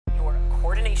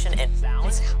sensation and sound.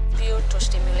 It's helped you to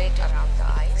stimulate around the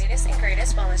eyes. Latest and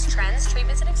greatest wellness trends,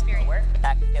 treatments, and experience.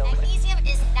 Magnesium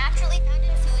is naturally found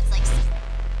in foods like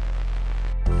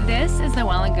This is the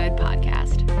Well and Good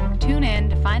podcast. Tune in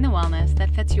to find the wellness that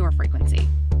fits your frequency.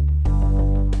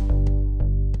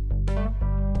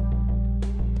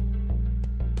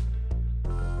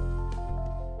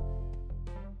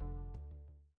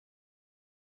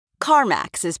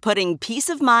 CarMax is putting peace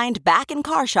of mind back in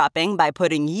car shopping by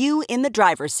putting you in the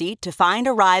driver's seat to find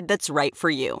a ride that's right for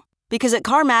you. Because at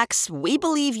CarMax, we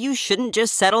believe you shouldn't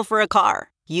just settle for a car.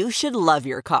 You should love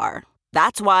your car.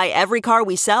 That's why every car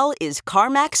we sell is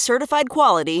CarMax certified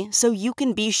quality, so you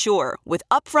can be sure with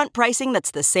upfront pricing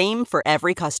that's the same for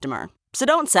every customer. So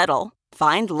don't settle.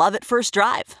 Find love at first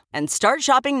drive and start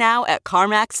shopping now at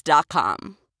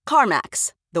CarMax.com.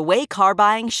 CarMax, the way car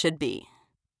buying should be.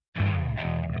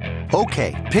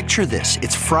 Okay, picture this.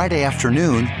 It's Friday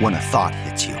afternoon when a thought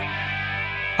hits you.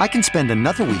 I can spend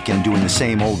another weekend doing the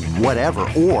same old whatever,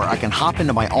 or I can hop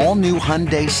into my all-new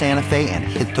Hyundai Santa Fe and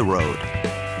hit the road.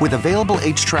 With available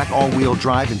H-Track all-wheel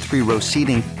drive and 3-row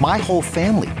seating, my whole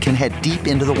family can head deep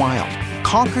into the wild.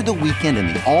 Conquer the weekend in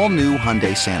the all-new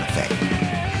Hyundai Santa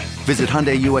Fe. Visit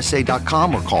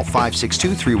HyundaiUSA.com or call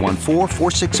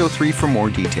 562-314-4603 for more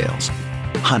details.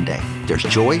 Hyundai, there's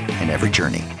joy in every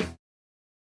journey.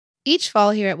 Each fall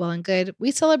here at Well and Good,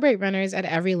 we celebrate runners at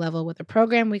every level with a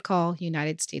program we call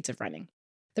United States of Running.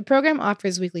 The program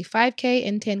offers weekly 5K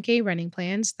and 10K running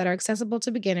plans that are accessible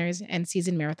to beginners and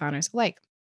seasoned marathoners alike.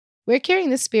 We're carrying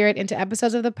this spirit into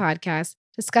episodes of the podcast,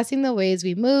 discussing the ways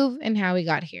we move and how we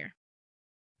got here.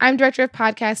 I'm Director of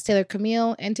Podcasts Taylor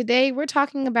Camille, and today we're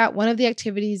talking about one of the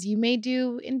activities you may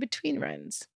do in between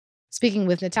runs. Speaking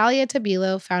with Natalia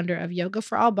Tabilo, founder of Yoga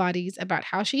for All Bodies, about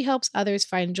how she helps others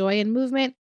find joy in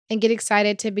movement and get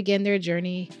excited to begin their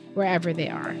journey wherever they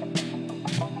are.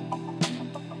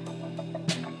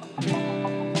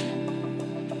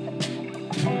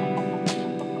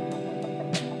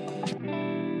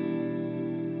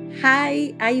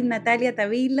 Hi, I'm Natalia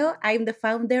Tabilo. I'm the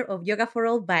founder of Yoga for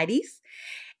All Bodies,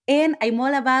 and I'm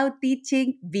all about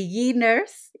teaching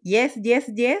beginners, yes,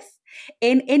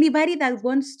 and anybody that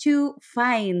wants to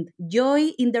find joy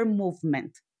in their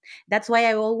movement. That's why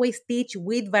I always teach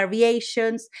with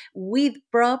variations, with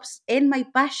props, and my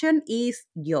passion is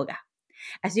yoga.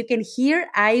 As you can hear,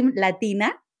 I'm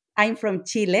Latina. I'm from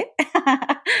Chile.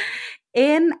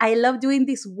 And I love doing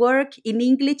this work in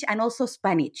English and also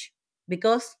Spanish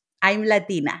because I'm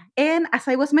Latina. And as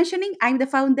I was mentioning, I'm the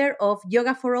founder of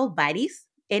Yoga for All Bodies.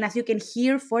 And as you can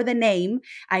hear for the name,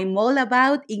 I'm all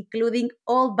about including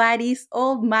all bodies,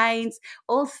 all minds,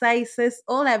 all sizes,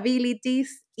 all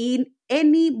abilities in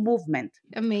any movement.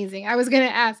 Amazing. I was going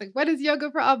to ask, what is Yoga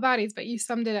for All Bodies? But you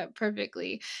summed it up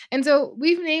perfectly. And so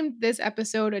we've named this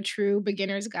episode a true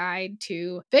beginner's guide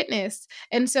to fitness.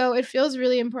 And so it feels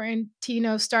really important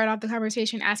to, start off the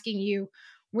conversation asking you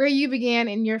where you began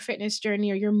in your fitness journey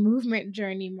or your movement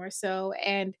journey more so,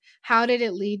 and how did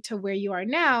it lead to where you are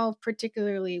now,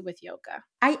 particularly with yoga?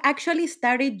 I actually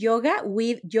started yoga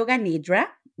with Yoga Nidra.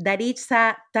 That is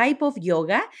a type of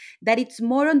yoga that it's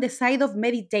more on the side of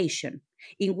meditation,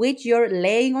 in which you're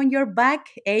laying on your back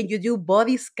and you do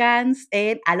body scans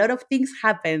and a lot of things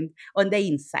happen on the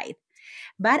inside.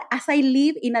 But as I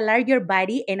live in a larger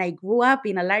body and I grew up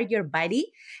in a larger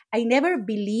body, I never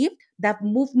believed that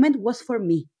movement was for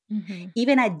me. Mm-hmm.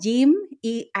 Even at gym,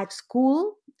 at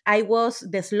school, I was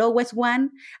the slowest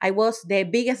one. I was the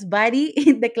biggest body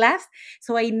in the class.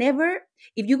 So I never,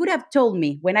 if you would have told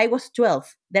me when I was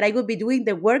 12 that I would be doing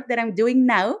the work that I'm doing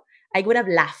now, I would have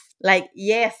laughed. Like,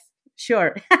 yes,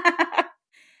 sure.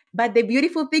 But the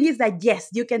beautiful thing is that, yes,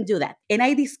 you can do that. And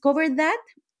I discovered that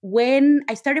when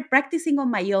I started practicing on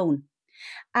my own.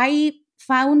 I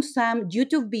found some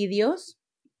YouTube videos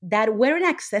that weren't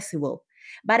accessible,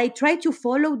 but I tried to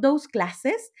follow those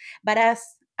classes. But as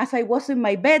I was in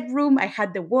my bedroom, I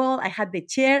had the wall, I had the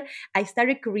chair, I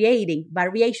started creating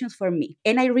variations for me.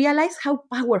 And I realized how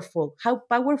powerful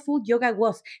yoga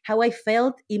was, how I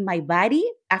felt in my body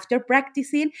after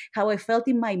practicing, how I felt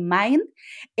in my mind,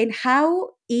 and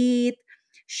how it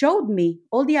showed me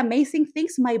all the amazing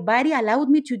things my body allowed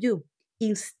me to do.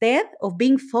 Instead of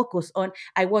being focused on,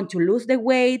 I want to lose the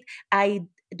weight, I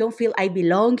don't feel I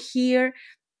belong here.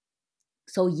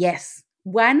 So yes,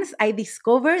 once I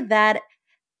discovered that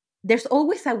there's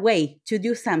always a way to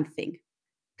do something.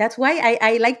 That's why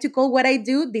I like to call what I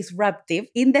do disruptive,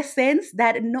 in the sense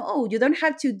that no, you don't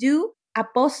have to do a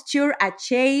posture, a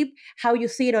shape, how you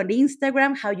see it on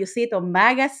Instagram, how you see it on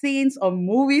magazines, on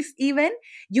movies even.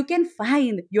 You can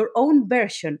find your own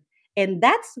version And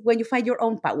that's when you find your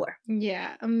own power.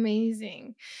 Yeah,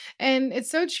 amazing. And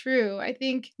it's so true. I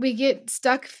think we get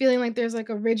stuck feeling like there's like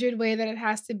a rigid way that it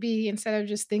has to be instead of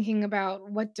just thinking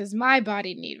about what does my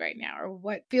body need right now or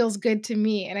what feels good to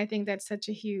me. And I think that's such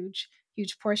a huge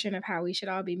portion of how we should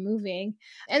all be moving.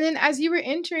 And then as you were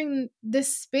entering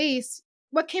this space,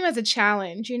 what came as a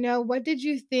challenge? What did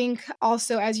you think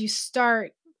also as you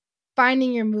start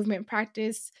finding your movement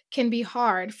practice can be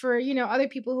hard for, other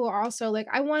people who are also like,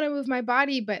 I want to move my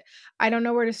body, but I don't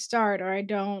know where to start, or I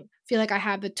don't feel like I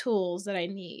have the tools that I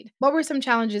need. What were some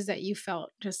challenges that you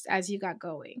felt just as you got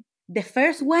going? The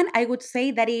first one, I would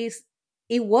say that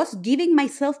it was giving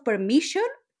myself permission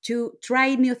to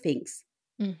try new things.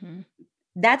 Mm-hmm.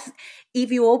 That's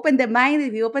if you open the mind,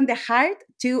 if you open the heart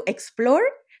to explore,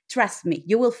 trust me,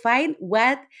 you will find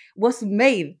what was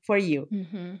made for you.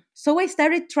 Mm-hmm. So I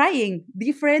started trying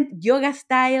different yoga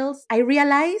styles. I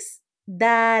realized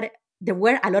that there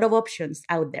were a lot of options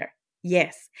out there.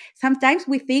 Yes. Sometimes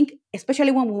we think,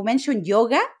 especially when we mention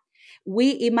yoga,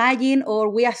 we imagine or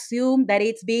we assume that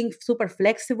it's being super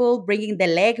flexible, bringing the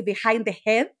leg behind the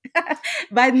head.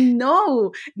 But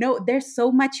no, there's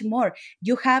so much more.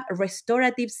 You have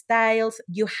restorative styles.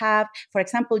 You have, for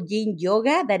example, yin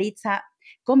yoga, that it's a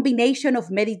combination of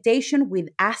meditation with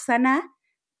asana.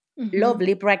 Mm-hmm.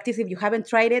 Lovely practice. If you haven't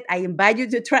tried it, I invite you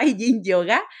to try yin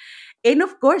yoga. And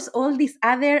of course, all these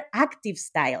other active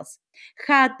styles,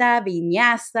 hatha,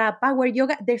 vinyasa, power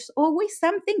yoga, there's always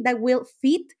something that will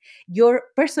fit your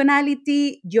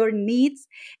personality, your needs,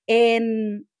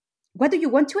 and what do you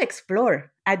want to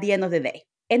explore at the end of the day.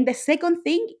 And the second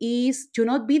thing is to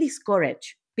not be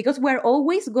discouraged, because we're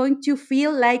always going to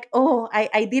feel like, oh,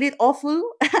 I did it awful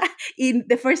in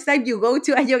the first time you go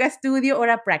to a yoga studio or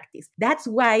a practice. That's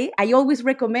why I always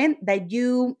recommend that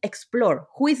you explore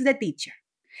who is the teacher.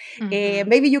 Mm-hmm.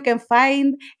 Maybe you can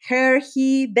find her,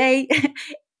 he, they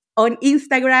on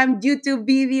Instagram, YouTube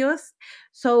videos.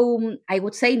 So I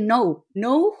would say know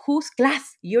whose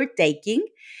class you're taking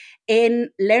and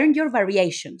learn your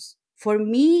variations. For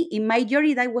me, in my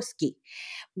journey, that was key.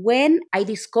 When I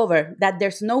discovered that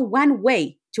there's no one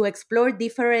way to explore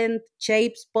different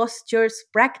shapes, postures,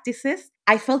 practices,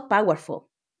 I felt powerful.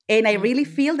 And I really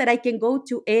feel that I can go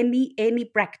to any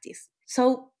practice.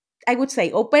 So I would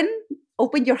say open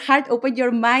your heart, open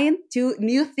your mind to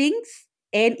new things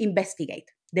and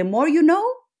investigate. The more you know,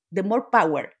 the more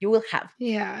power you will have.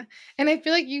 Yeah. And I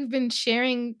feel like you've been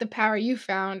sharing the power you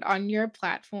found on your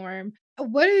platform.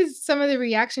 What is some of the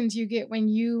reactions you get when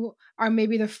you are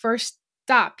maybe the first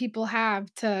stop people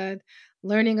have to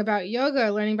learning about yoga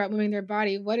or learning about moving their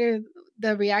body? What are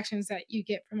the reactions that you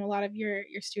get from a lot of your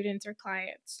students or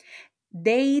clients?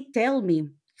 They tell me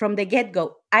from the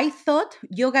get-go, I thought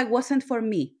yoga wasn't for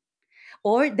me.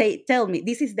 Or they tell me,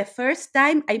 this is the first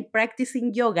time I'm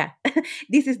practicing yoga.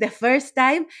 This is the first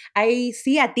time I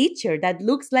see a teacher that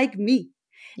looks like me.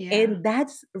 Yeah. And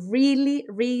that's really,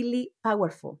 really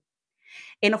powerful.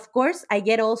 And of course, I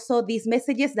get also these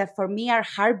messages that for me are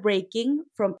heartbreaking.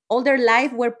 From all their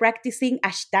life, we're practicing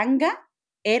Ashtanga.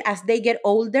 And as they get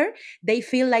older, they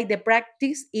feel like the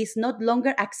practice is not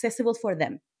longer accessible for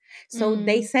them. So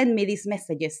they send me these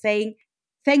messages saying,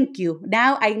 thank you.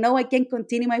 Now I know I can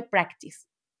continue my practice.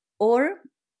 Or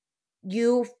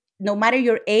no matter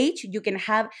your age, you can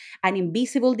have an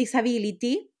invisible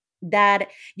disability that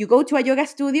you go to a yoga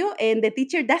studio and the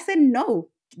teacher doesn't know.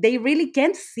 They really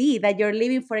can't see that you're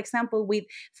living, for example, with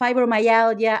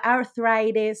fibromyalgia,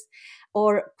 arthritis,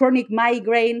 or chronic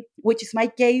migraine, which is my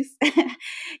case.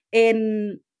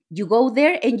 And you go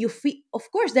there and you feel, of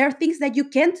course, there are things that you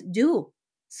can't do.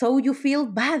 So you feel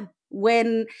bad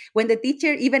when the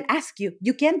teacher even asks you,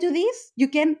 you can't do this, you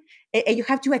can, and you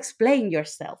have to explain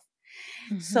yourself.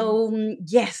 Mm-hmm. So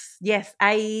yes,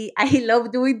 I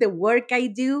love doing the work I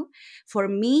do. For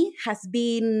me, has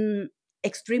been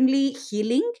extremely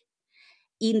healing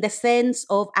in the sense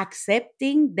of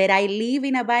accepting that I live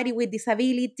in a body with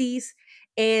disabilities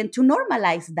and to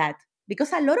normalize that.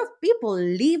 Because a lot of people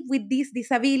live with these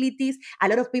disabilities. A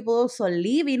lot of people also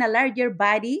live in a larger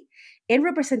body, and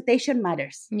representation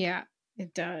matters. Yeah,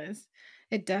 it does.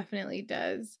 It definitely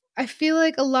does. I feel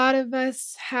like a lot of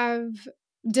us have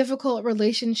difficult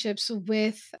relationships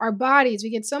with our bodies. We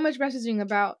get so much messaging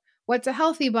about what's a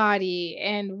healthy body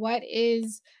and what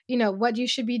is, what you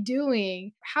should be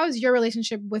doing. How's your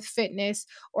relationship with fitness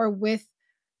or with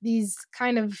these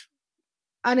kind of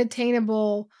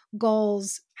unattainable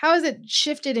goals? How has it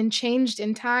shifted and changed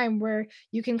in time where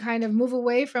you can kind of move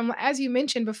away from, as you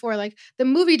mentioned before, like the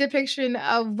movie depiction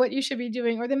of what you should be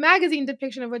doing or the magazine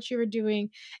depiction of what you were doing,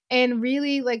 and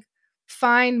really like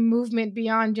find movement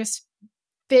beyond just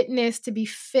fitness to be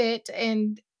fit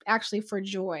and actually for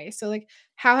joy. So like,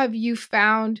 how have you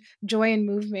found joy and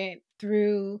movement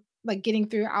through like getting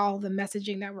through all the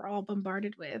messaging that we're all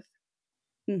bombarded with?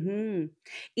 Mm-hmm.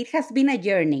 It has been a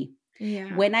journey.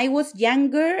 Yeah. When I was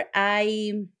younger,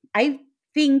 I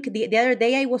think the other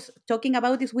day I was talking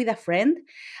about this with a friend.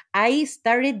 I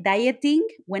started dieting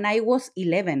when I was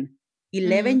 11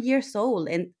 years old.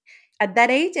 And at that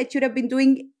age, I should have been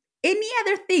doing any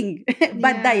other thing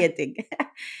but Yeah. dieting.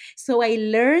 So I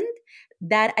learned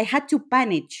that I had to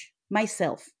punish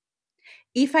myself.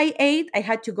 If I ate, I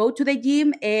had to go to the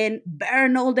gym and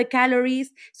burn all the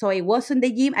calories. So I was in the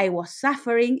gym, I was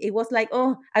suffering. It was like,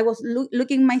 oh, I was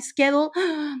looking my schedule.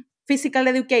 Physical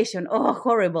education, oh,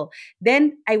 horrible.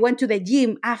 Then I went to the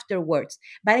gym afterwards,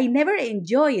 but I never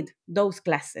enjoyed those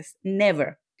classes,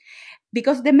 never.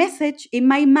 Because the message in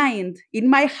my mind, in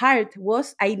my heart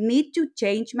was, I need to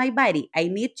change my body. I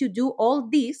need to do all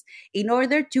this in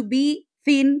order to be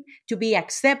thin, to be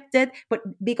accepted, but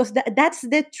because that's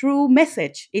the true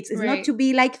message. It's not Right. to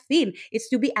be like thin, it's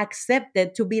to be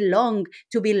accepted, to belong,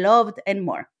 to be loved, and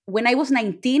more. When I was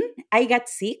 19, I got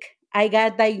sick. I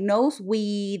got diagnosed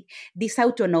with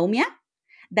dysautonomia,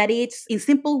 that it's, in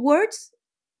simple words,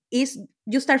 is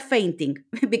you start fainting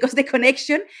because the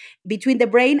connection between the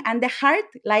brain and the heart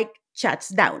like shuts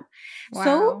down. Wow.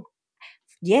 So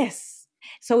yes.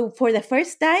 So for the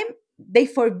first time, they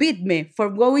forbid me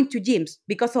from going to gyms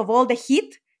because of all the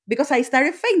heat, because I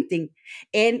started fainting.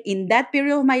 And in that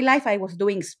period of my life, I was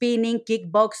doing spinning,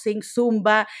 kickboxing,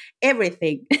 Zumba,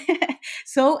 everything.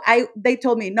 So they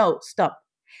told me, no, stop.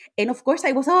 And of course,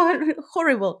 I was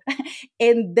horrible.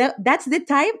 And that's the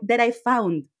time that I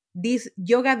found these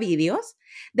yoga videos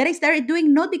that I started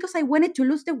doing, not because I wanted to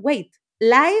lose the weight.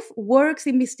 Life works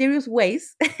in mysterious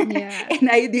ways. Yeah. And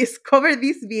I discovered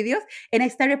these videos and I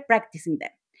started practicing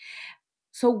them.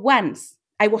 So once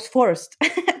I was forced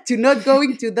to not go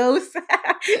into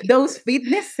those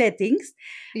fitness settings,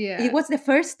 Yeah. it was the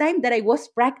first time that I was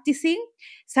practicing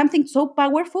something so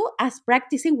powerful as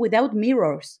practicing without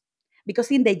mirrors.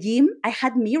 Because in the gym, I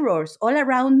had mirrors all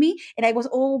around me and I was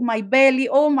all my belly,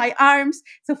 all my arms.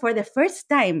 So for the first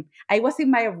time, I was in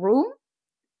my room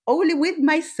only with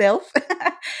myself.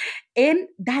 And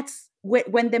that's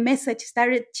when the message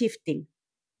started shifting.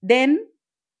 Then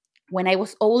when I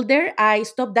was older, I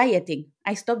stopped dieting.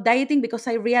 I stopped dieting because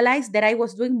I realized that I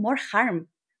was doing more harm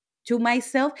to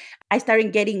myself. I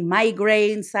started getting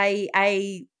migraines.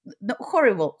 No,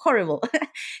 horrible.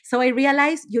 So I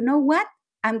realized, you know what?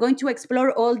 I'm going to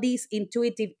explore all this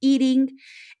intuitive eating.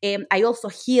 I also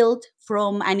healed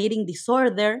from an eating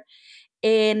disorder.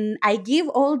 And I give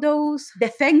all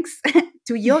the thanks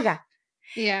to yoga.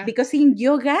 Yeah. Because in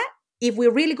yoga, if we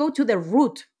really go to the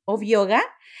root of yoga,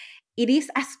 it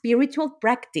is a spiritual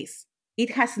practice.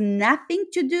 It has nothing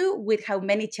to do with how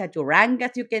many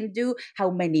chaturangas you can do,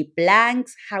 how many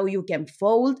planks, how you can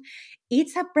fold.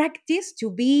 It's a practice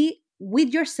to be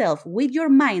with yourself, with your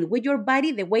mind, with your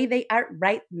body, the way they are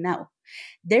right now.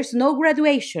 There's no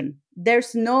graduation.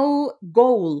 There's no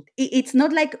goal. It's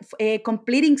not like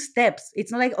completing steps.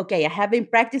 It's not like, okay, I have been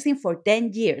practicing for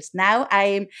 10 years. Now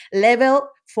I'm level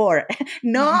 4.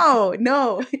 No.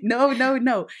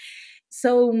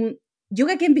 So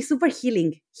yoga can be super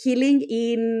healing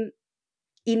in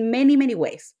many, many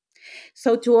ways.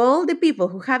 So to all the people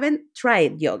who haven't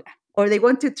tried yoga or they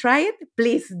want to try it,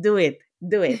 please do it.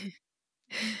 Do it.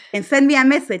 And send me a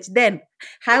message then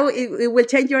how it will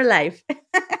change your life.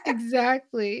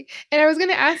 Exactly. And I was going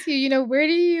to ask you, where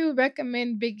do you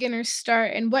recommend beginners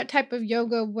start and what type of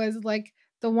yoga was like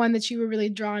the one that you were really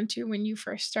drawn to when you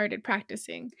first started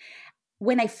practicing?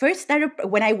 When I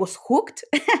was hooked,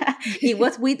 it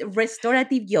was with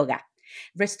restorative yoga.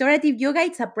 Restorative yoga,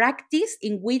 it's a practice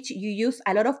in which you use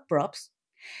a lot of props.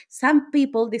 Some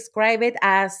people describe it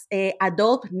as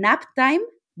adult nap time,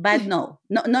 but no,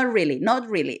 not really.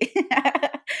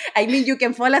 I mean, you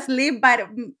can fall asleep, but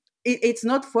it's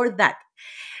not for that.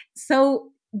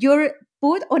 So you're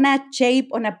put on a shape,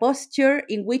 on a posture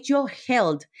in which you're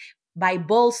held by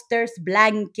bolsters,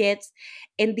 blankets.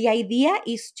 And the idea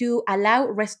is to allow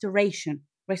restoration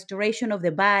of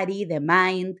the body, the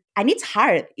mind. And it's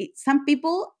hard. Some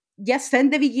people just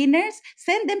send them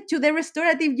to the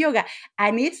restorative yoga.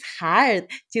 And it's hard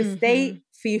to stay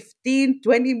 15,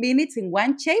 20 minutes in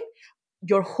one shape.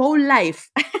 Your whole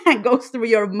life goes through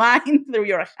your mind, through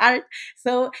your heart.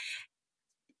 So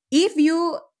if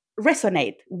you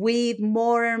resonate with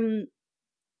more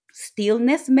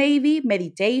stillness, maybe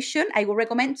meditation, I would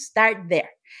recommend start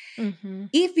there. Mm-hmm.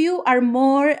 If you are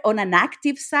more on an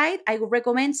active side, I would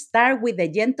recommend start with the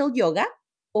gentle yoga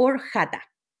or hatha.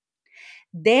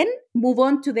 Then move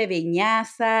on to the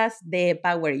vinyasas, the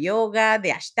power yoga, the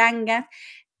ashtangas,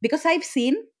 because I've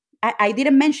seen, I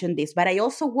didn't mention this, but I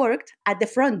also worked at the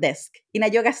front desk in a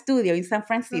yoga studio in San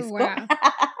Francisco. wow.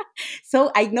 So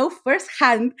I know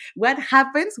firsthand what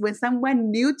happens when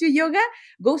someone new to yoga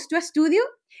goes to a studio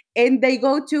and they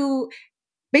go to,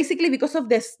 basically because of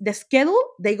the schedule,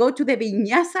 they go to the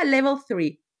vinyasa level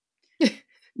 3.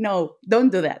 No,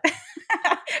 don't do that.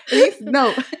 Please,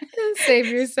 no. Save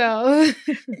yourself.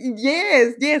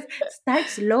 Yes. Start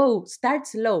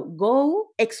slow. Go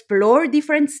explore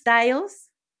different styles.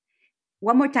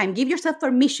 One more time, give yourself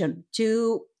permission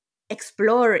to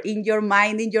explore in your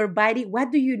mind, in your body,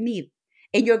 what do you need?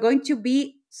 And you're going to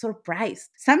be surprised.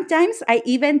 Sometimes I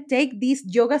even take these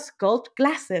yoga sculpt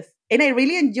classes and I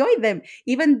really enjoy them,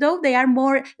 even though they are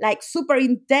more like super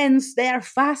intense, they are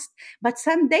fast, but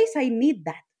some days I need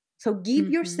that. So give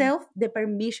yourself the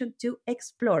permission to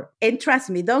explore. And trust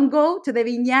me, don't go to the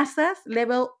vinyasas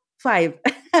level 5.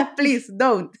 Please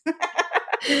don't.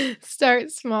 Start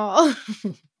small.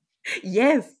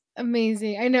 Yes.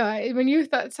 Amazing. I know. When you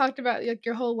talked about like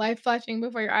your whole life flashing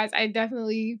before your eyes, I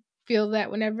definitely feel that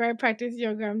whenever I practice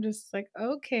yoga, I'm just like,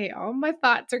 okay, all my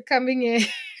thoughts are coming in.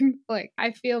 Like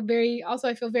I feel very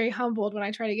humbled when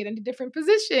I try to get into different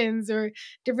positions or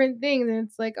different things. And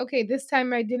it's like, okay, this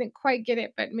time I didn't quite get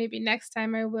it, but maybe next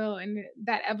time I will. And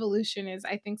that evolution is,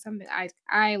 I think, something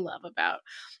I love about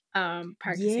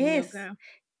practicing yoga.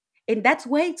 And that's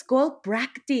why it's called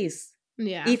practice.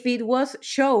 Yeah. If it was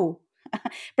show,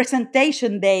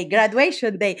 presentation day,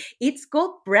 graduation day, it's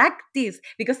called practice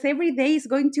because every day is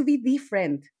going to be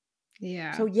different.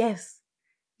 Yeah. So yes.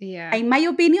 Yeah. In my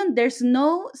opinion, there's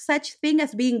no such thing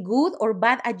as being good or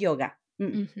bad at yoga.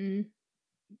 Mm-hmm.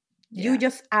 You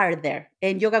just are there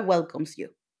and yoga welcomes you.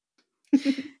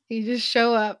 You just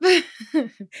show up.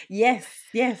 Yes.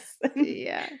 Yeah.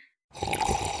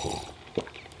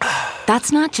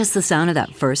 That's not just the sound of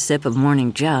that first sip of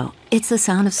Morning Joe. It's the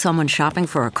sound of someone shopping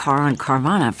for a car on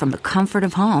Carvana from the comfort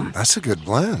of home. That's a good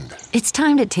blend. It's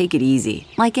time to take it easy,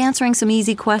 like answering some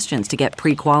easy questions to get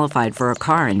pre-qualified for a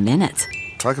car in minutes.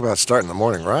 Talk about starting the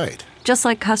morning right. Just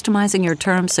like customizing your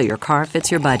terms so your car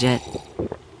fits your budget.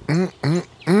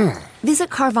 Visit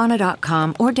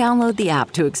Carvana.com or download the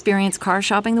app to experience car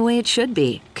shopping the way it should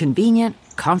be. Convenient,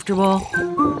 comfortable.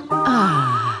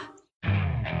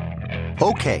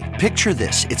 Okay, picture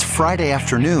this. It's Friday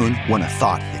afternoon when a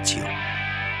thought hits you.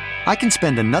 I can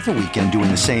spend another weekend doing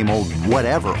the same old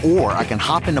whatever, or I can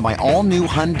hop into my all-new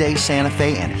Hyundai Santa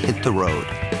Fe and hit the road.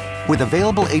 With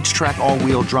available H-Track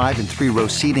all-wheel drive and 3-row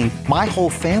seating, my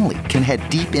whole family can head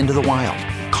deep into the wild.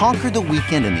 Conquer the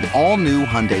weekend in the all-new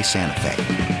Hyundai Santa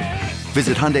Fe.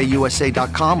 Visit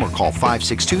HyundaiUSA.com or call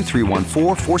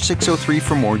 562-314-4603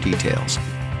 for more details.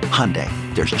 Hyundai,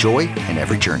 there's joy in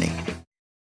every journey.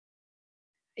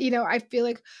 You know, I feel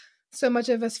like so much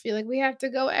of us feel like we have to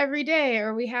go every day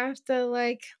or we have to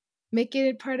like make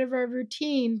it part of our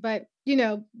routine, but you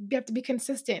know, you have to be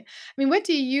consistent. I mean, what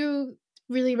do you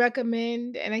really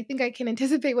recommend? And I think I can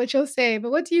anticipate what you'll say, but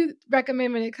what do you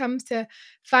recommend when it comes to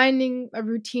finding a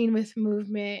routine with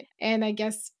movement and I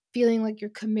guess feeling like you're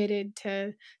committed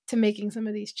to making some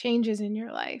of these changes in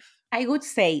your life? I would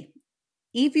say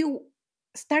if you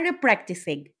started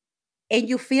practicing and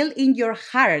you feel in your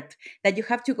heart that you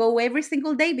have to go every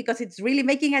single day because it's really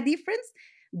making a difference,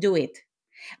 do it.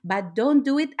 But don't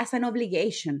do it as an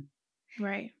obligation.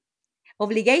 Right.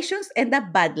 Obligations end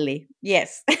up badly.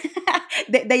 Yes.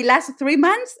 They last 3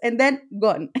 months and then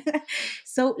gone.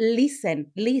 So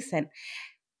listen.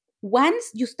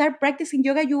 Once you start practicing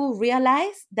yoga, you will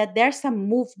realize that there are some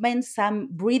movements, some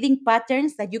breathing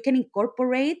patterns that you can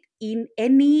incorporate in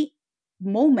any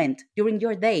moment during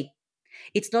your day.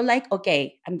 It's not like,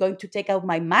 okay, I'm going to take out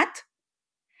my mat.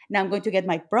 Now I'm going to get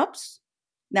my props.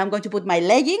 Now I'm going to put my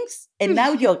leggings and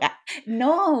now yoga.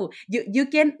 No, you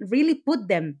can really put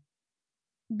them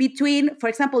between, for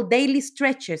example, daily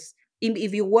stretches.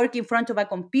 If you work in front of a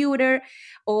computer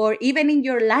or even in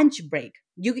your lunch break,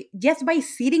 you just by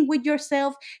sitting with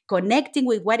yourself, connecting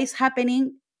with what is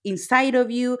happening inside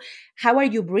of you, how are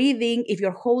you breathing, if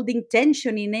you're holding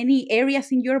tension in any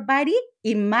areas in your body,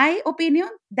 in my opinion,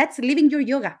 that's living your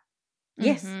yoga.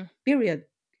 Yes, period.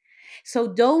 So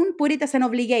don't put it as an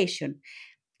obligation,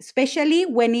 especially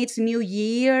when it's New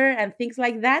Year and things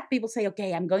like that. People say,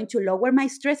 okay, I'm going to lower my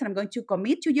stress and I'm going to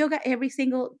commit to yoga every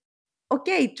single.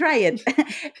 Okay, try it.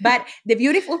 But the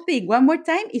beautiful thing, one more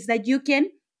time, is that you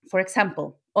can, for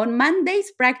example, on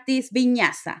Mondays, practice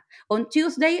vinyasa. On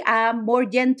Tuesday, a more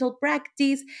gentle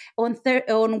practice. On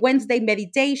Wednesday,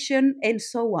 meditation, and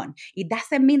so on. It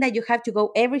doesn't mean that you have to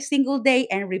go every single day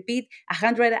and repeat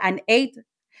 108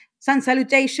 sun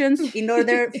salutations in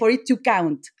order for it to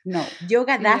count. No,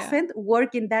 yoga Yeah. doesn't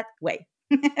work in that way.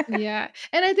 Yeah.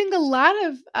 And I think a lot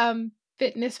of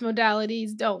fitness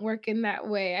modalities don't work in that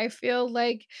way. I feel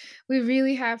like we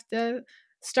really have to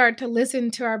start to listen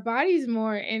to our bodies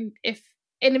more, and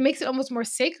it makes it almost more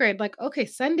sacred. Like, okay,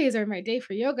 Sundays are my day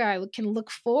for yoga. I can look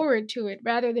forward to it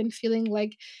rather than feeling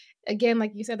like, again,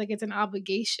 like you said, like it's an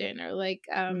obligation or like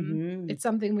it's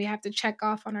something we have to check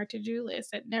off on our to-do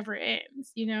list that never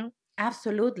ends, you know?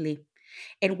 Absolutely.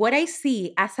 And what I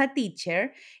see as a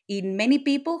teacher in many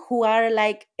people who are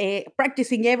like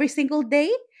practicing every single day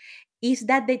is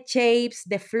that the shapes,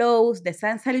 the flows, the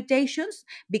sun salutations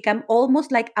become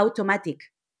almost like automatic.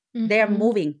 They are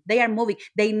moving. They are moving.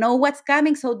 They know what's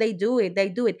coming, so they do it. They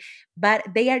do it. But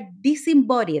they are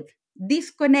disembodied,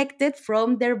 disconnected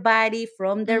from their body,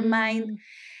 from their mind.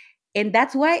 And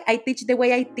that's why I teach the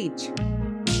way I teach.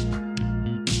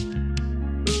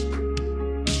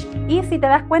 Y si te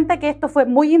das cuenta que esto fue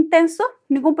muy intenso,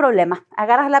 ningún problema.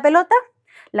 Agarras la pelota,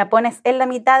 la pones en la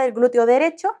mitad del glúteo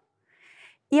derecho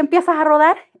y empiezas a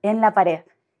rodar en la pared.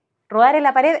 Rodar en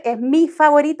la pared es mi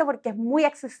favorito porque es muy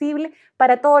accesible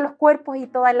para todos los cuerpos y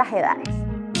todas las edades.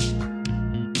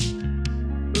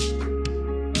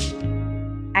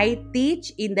 I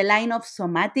teach in the line of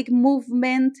somatic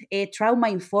movement,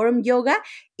 trauma-informed yoga,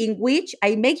 in which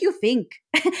I make you think.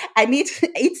 And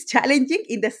it's challenging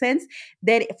in the sense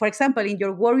that, for example, in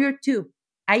your Warrior 2,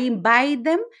 I invite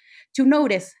them to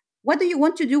notice, what do you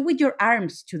want to do with your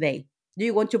arms today? Do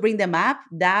you want to bring them up,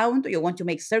 down? Do you want to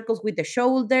make circles with the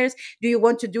shoulders? Do you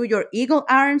want to do your eagle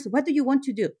arms? What do you want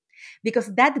to do?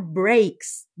 Because that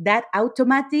breaks that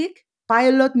automatic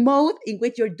pilot mode in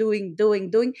which you're doing,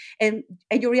 and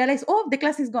you realize, oh, the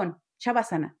class is gone.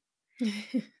 Shavasana.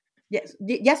 Yes,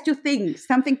 just to think,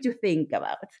 something to think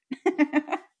about.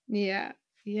 Yeah,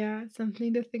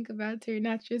 something to think about too,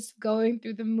 not just going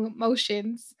through the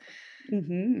motions.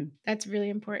 That's really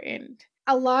important.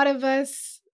 A lot of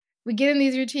us, we get in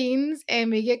these routines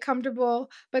and we get comfortable,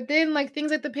 but then like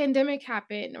things like the pandemic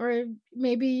happen, or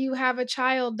maybe you have a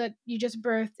child that you just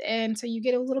birthed, and so you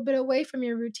get a little bit away from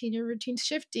your routine's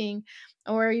shifting,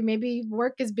 or maybe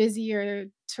work is busy or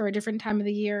for a different time of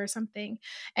the year or something.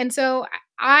 And so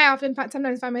I often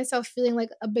sometimes find myself feeling like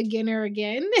a beginner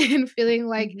again and feeling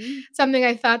like something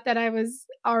I thought that I was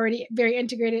already very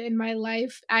integrated in my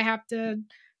life, I have to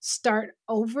start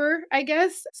over, I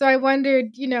guess. So I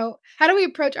wondered, how do we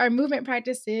approach our movement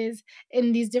practices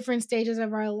in these different stages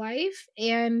of our life?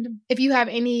 And if you have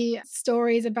any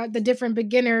stories about the different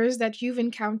beginners that you've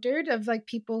encountered, of like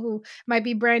people who might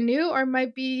be brand new or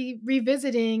might be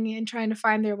revisiting and trying to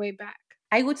find their way back.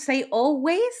 I would say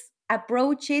always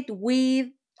approach it with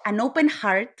an open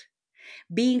heart,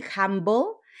 being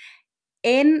humble,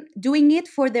 and doing it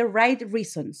for the right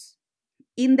reasons.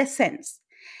 In the sense,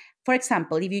 for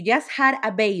example, if you just had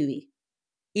a baby,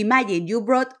 imagine you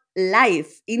brought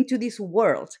life into this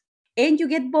world and you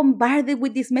get bombarded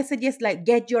with these messages like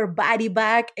get your body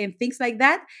back and things like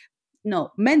that.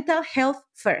 No, mental health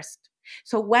first.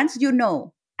 So once you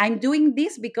know, I'm doing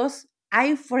this because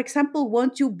I, for example,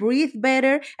 want to breathe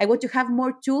better. I want to have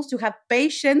more tools to have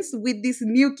patience with this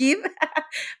new kid.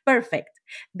 Perfect.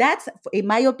 That's, in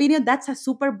my opinion, that's a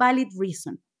super valid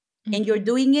reason. And you're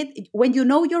doing it, when you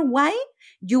know your why,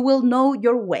 you will know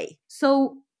your way.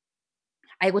 So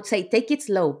I would say take it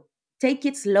slow. Take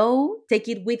it slow, take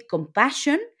it with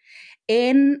compassion,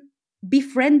 and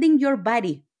befriending your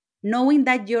body, knowing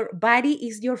that your body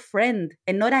is your friend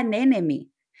and not an enemy.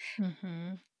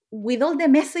 With all the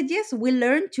messages, we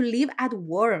learn to live at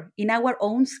war, in our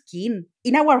own skin,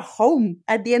 in our home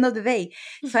at the end of the day.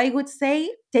 So I would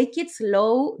say, take it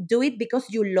slow, do it because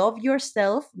you love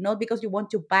yourself, not because you want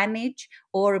to punish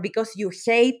or because you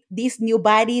hate this new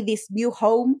body, this new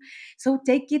home. So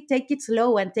take it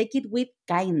slow and take it with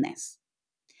kindness.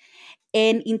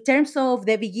 And in terms of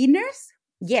the beginners,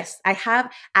 yes, I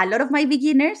have a lot of my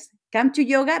beginners come to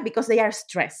yoga because they are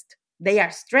stressed. They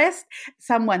are stressed.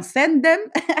 Someone sent them.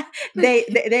 they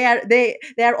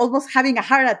are almost having a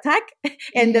heart attack,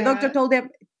 and the doctor told them,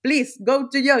 "Please go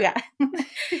to yoga."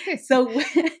 So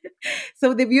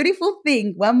the beautiful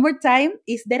thing, one more time,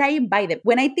 is that I invite them.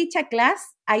 When I teach a class,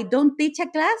 I don't teach a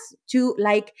class to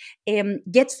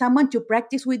get someone to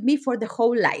practice with me for the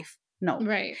whole life. No.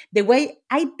 Right. The way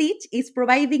I teach is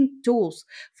providing tools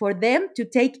for them to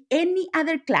take any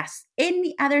other class,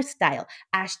 any other style,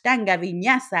 Ashtanga,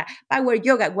 Vinyasa, Power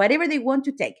Yoga, whatever they want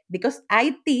to take, because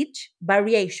I teach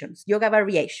variations, yoga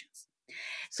variations.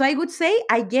 So I would say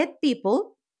I get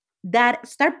people that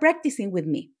start practicing with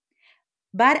me.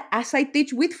 But as I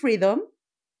teach with freedom,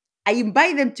 I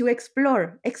invite them to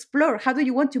explore. Explore. How do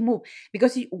you want to move?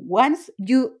 Because once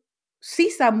you see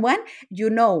someone, you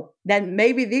know that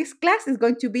maybe this class is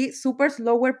going to be super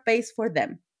slower pace for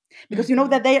them. Because you know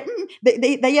that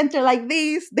they enter like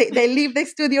this, they leave the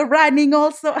studio running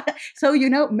also. So,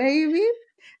 maybe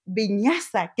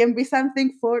vinyasa can be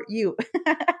something for you.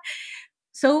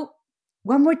 So,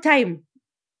 one more time,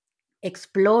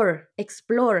 explore.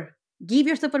 Give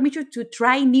yourself permission to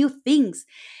try new things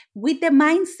with the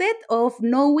mindset of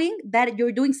knowing that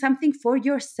you're doing something for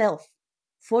yourself,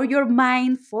 for your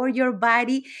mind, for your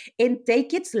body, and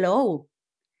take it slow.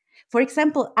 For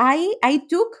example, I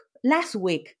took last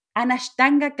week an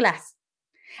Ashtanga class.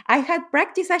 I had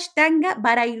practiced Ashtanga,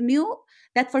 but I knew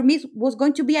that for me it was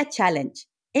going to be a challenge.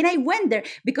 And I went there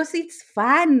because it's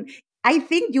fun. I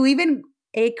think you even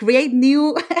create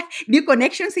new new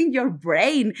connections in your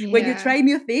brain when you try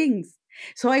new things.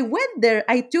 So I went there.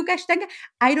 I took Ashtanga.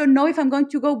 I don't know if I'm going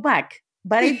to go back,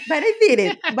 but I did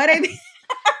it. But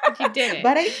you did it.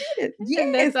 But I did it. Yes.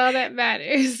 And that's all that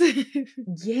matters.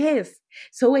 Yes.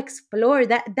 So explore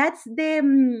that. That's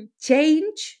the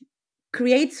change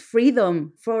creates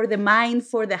freedom for the mind,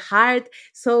 for the heart.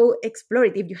 So explore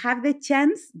it. If you have the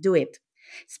chance, do it.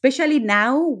 Especially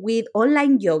now with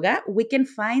online yoga, we can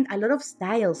find a lot of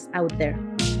styles out there.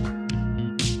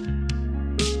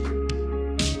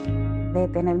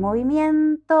 Detén el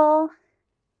movimiento.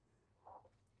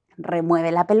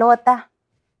 Remueve la pelota.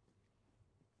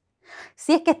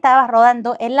 Si es que estabas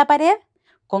rodando en la pared,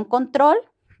 con control,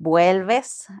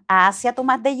 vuelves hacia tu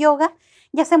mat de yoga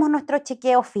y hacemos nuestro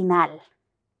chequeo final.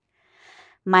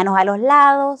 Manos a los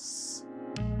lados.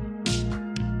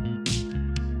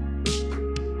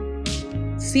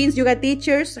 Since yoga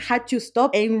teachers had to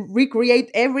stop and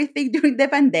recreate everything during the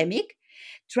pandemic,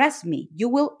 trust me,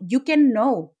 you can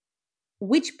know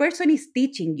which person is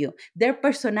teaching you, their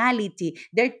personality,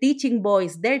 their teaching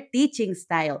voice, their teaching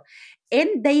style.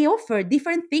 And they offer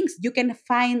different things. You can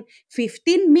find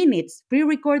 15 minutes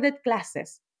pre-recorded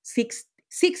classes,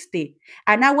 60,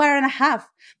 an hour and a half.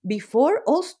 Before,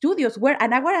 all studios were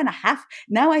an hour and a half.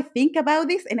 Now I think about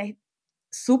this and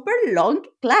super long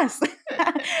class.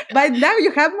 But now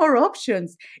you have more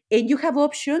options. And you have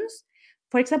options,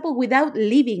 for example, without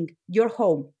leaving your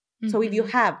home. Mm-hmm. So if you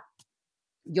have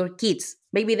your kids,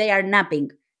 maybe they are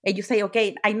napping, and you say,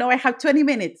 okay, I know I have 20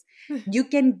 minutes. You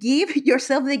can give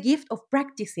yourself the gift of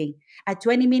practicing a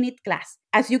 20-minute class.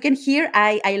 As you can hear,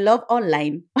 I love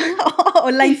online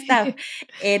stuff.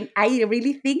 And I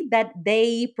really think that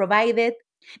they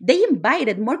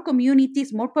invited more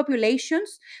communities, more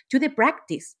populations to the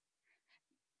practice.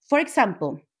 For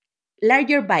example,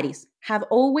 larger bodies have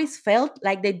always felt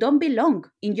like they don't belong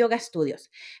in yoga studios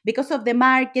because of the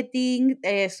marketing,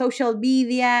 social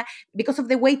media, because of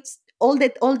the way all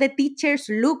the teachers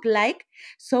look like.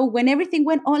 So when everything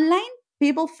went online,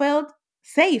 people felt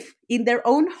safe in their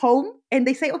own home and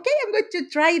they say, okay, I'm going to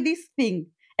try this thing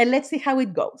and let's see how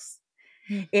it goes.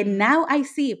 Mm-hmm. And now I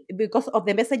see, because of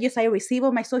the messages I receive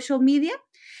on my social media,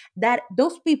 that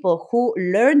those people who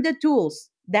learned the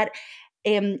tools, that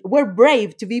were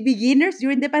brave to be beginners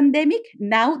during the pandemic,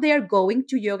 now they are going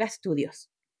to yoga studios.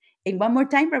 And one more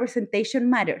time, representation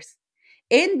matters.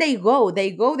 And they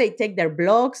take their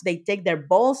blocks, they take their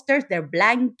bolsters, their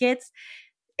blankets,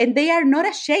 and they are not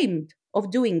ashamed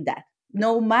of doing that.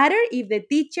 No matter if the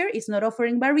teacher is not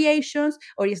offering variations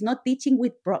or is not teaching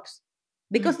with props.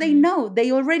 Because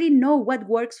they already know what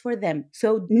works for them.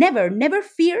 So never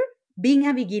fear being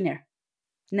a beginner.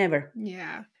 Never.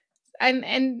 Yeah.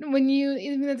 And when you,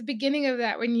 even at the beginning of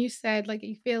that, when you said like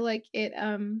you feel like it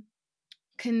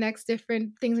connects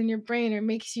different things in your brain or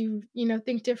makes you,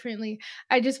 think differently,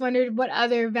 I just wondered what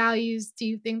other values do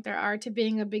you think there are to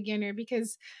being a beginner?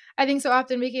 Because I think so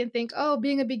often we can think, oh,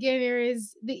 being a beginner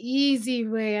is the easy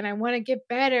way and I want to get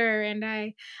better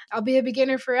and I'll be a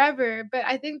beginner forever. But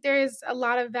I think there is a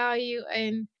lot of value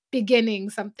in beginning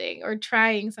something or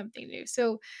trying something new.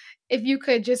 So if you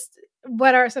could just,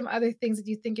 what are some other things that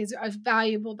you think is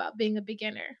valuable about being a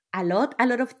beginner? A lot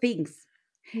of things.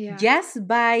 Yeah. Just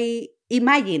by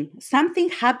imagine something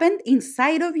happened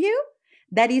inside of you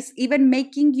that is even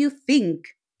making you think,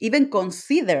 even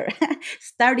consider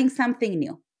starting something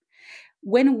new.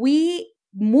 When we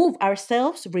remove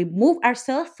ourselves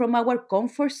from our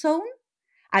comfort zone,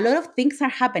 a lot of things are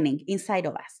happening inside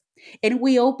of us. And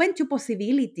we open to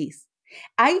possibilities.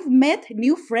 I've met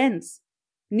new friends.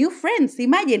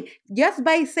 Imagine, just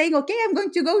by saying, okay, I'm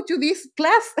going to go to this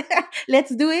class.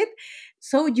 Let's do it.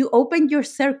 So you open your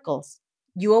circles.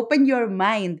 You open your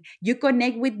mind. You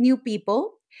connect with new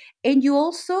people. And you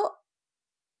also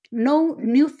know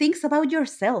new things about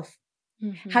yourself.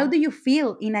 How do you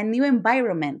feel in a new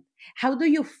environment? How do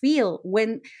you feel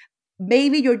when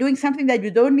maybe you're doing something that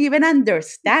you don't even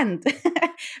understand,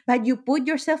 but you put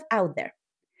yourself out there?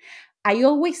 I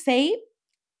always say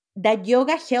that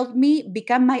yoga helped me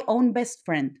become my own best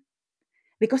friend.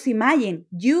 Because imagine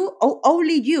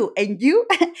only you, and you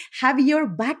have your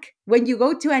back when you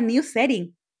go to a new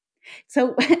setting.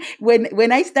 So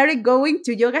when I started going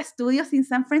to yoga studios in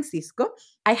San Francisco,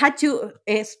 I had to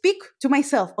speak to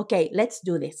myself, okay, let's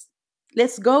do this.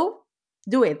 Let's go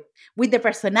do it with the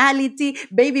personality,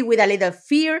 maybe with a little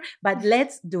fear, but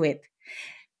let's do it.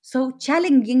 So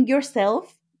challenging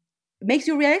yourself makes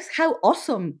you realize how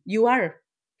awesome you are,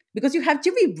 because you have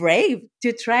to be brave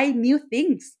to try new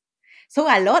things. So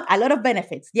a lot of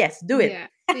benefits. Yes, do it. Yeah.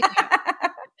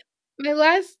 My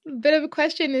last bit of a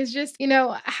question is just,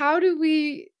 how do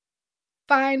we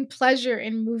find pleasure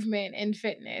in movement and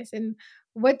fitness? And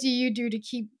what do you do to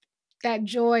keep that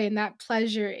joy and that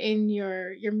pleasure in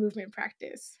your movement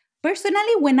practice?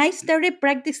 Personally, when I started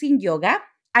practicing yoga,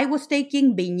 I was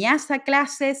taking vinyasa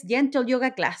classes, gentle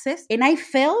yoga classes, and I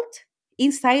felt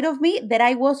inside of me that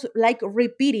I was like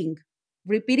repeating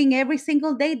every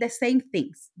single day the same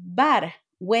things. But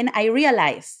when I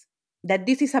realized that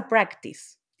this is a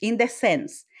practice, in the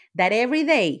sense that every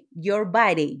day your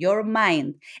body, your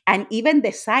mind, and even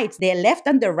the sides, the left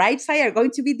and the right side are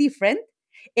going to be different,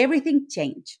 everything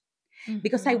changed.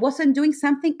 Because I wasn't doing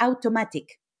something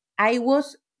automatic. I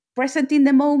was present in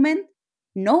the moment,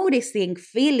 noticing,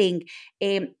 feeling,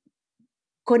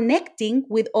 connecting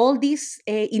with all these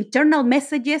internal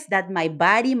messages that my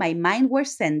body, my mind were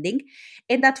sending,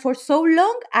 and that for so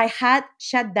long I had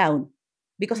shut down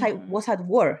because I was at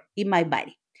war in my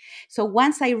body. So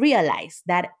once I realized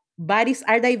that bodies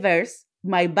are diverse,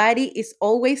 my body is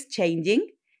always changing,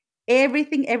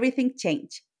 everything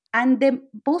changed. And the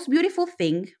most beautiful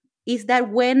thing is that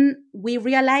when we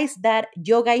realize that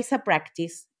yoga is a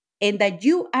practice and that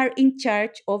you are in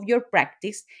charge of your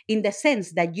practice, in the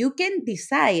sense that you can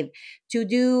decide to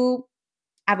do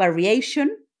a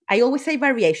variation. I always say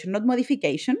variation, not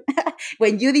modification.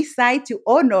 When you decide to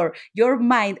honor your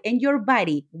mind and your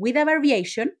body with a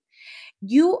variation,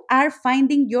 you are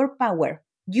finding your power.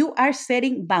 You are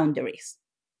setting boundaries.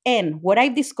 And what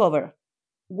I've discovered,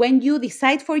 when you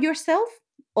decide for yourself,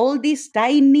 all these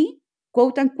tiny,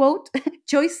 quote unquote,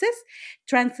 choices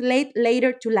translate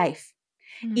later to life.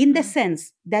 In the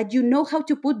sense that you know how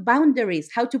to put boundaries,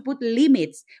 how to put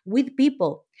limits with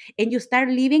people, and you start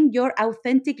living your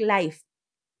authentic life.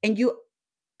 And you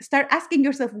start asking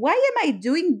yourself, why am I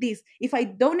doing this if I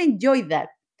don't enjoy that?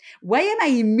 Why am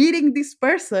I meeting this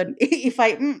person if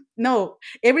no,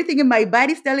 everything in my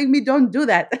body is telling me don't do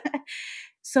that?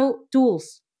 So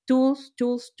tools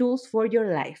for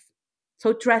your life.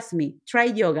 So trust me, try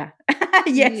yoga.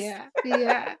 Yes.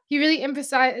 Yeah. You really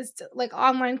emphasized like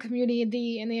online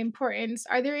community and the importance.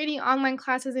 Are there any online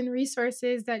classes and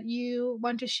resources that you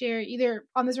want to share either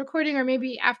on this recording or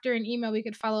maybe after an email we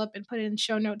could follow up and put it in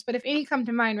show notes? But if any come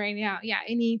to mind right now,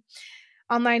 any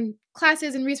online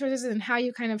classes and resources and how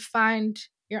you kind of find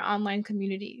your online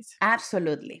communities?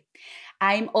 Absolutely.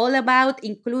 I'm all about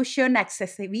inclusion,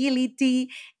 accessibility,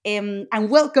 and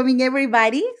welcoming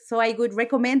everybody. So I would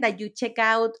recommend that you check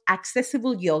out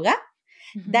Accessible Yoga.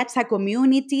 That's a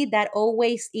community that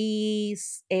always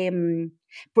is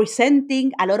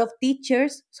presenting a lot of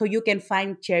teachers, so you can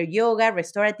find chair yoga,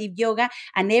 restorative yoga,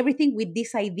 and everything with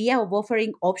this idea of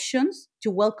offering options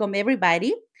to welcome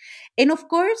everybody. And of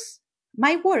course,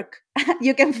 my work.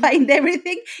 You can find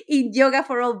everything in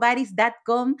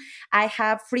yogaforallbodies.com. I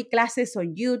have free classes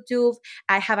on YouTube.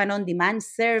 I have an on-demand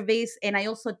service, and I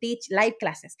also teach live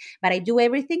classes. But I do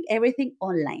everything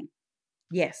online.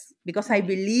 Yes, because I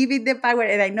believe in the power,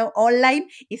 and I know online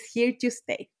is here to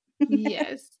stay.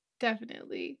 Yes,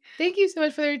 definitely. Thank you so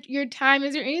much for your time.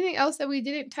 Is there anything else that we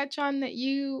didn't touch on that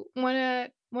you want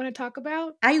to talk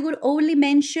about? I would only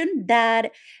mention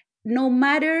that no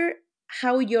matter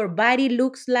how your body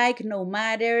looks like, no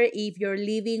matter if you're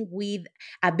living with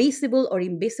a visible or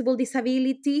invisible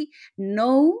disability,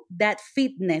 know that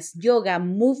fitness, yoga,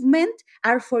 movement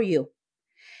are for you.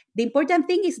 The important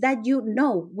thing is that you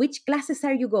know which classes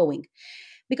are you going.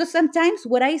 Because sometimes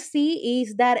what I see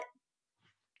is that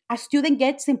a student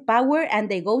gets empowered and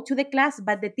they go to the class,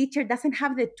 but the teacher doesn't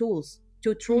have the tools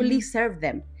to truly serve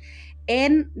them.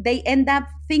 And they end up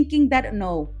thinking that,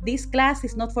 no, this class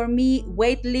is not for me,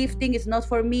 weightlifting is not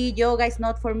for me, yoga is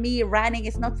not for me, running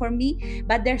is not for me,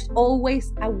 but there's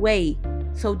always a way.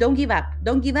 So don't give up.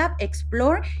 Don't give up,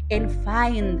 explore, and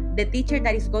find the teacher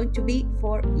that is going to be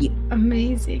for you.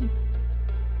 Amazing.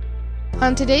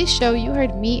 On today's show, you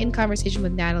heard me in conversation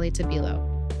with Natalie Tabilo.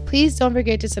 Please don't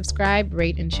forget to subscribe,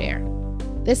 rate, and share.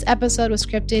 This episode was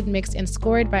scripted, mixed, and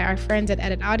scored by our friends at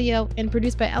Edit Audio and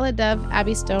produced by Ella Dove,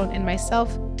 Abby Stone, and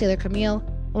myself, Taylor Camille,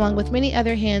 along with many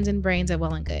other hands and brains at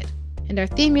Well and Good. And our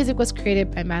theme music was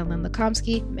created by Madeline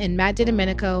Lakomsky and Matt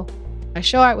DiDomenico. Our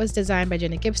show art was designed by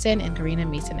Jenna Gibson and Karina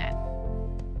Masonette.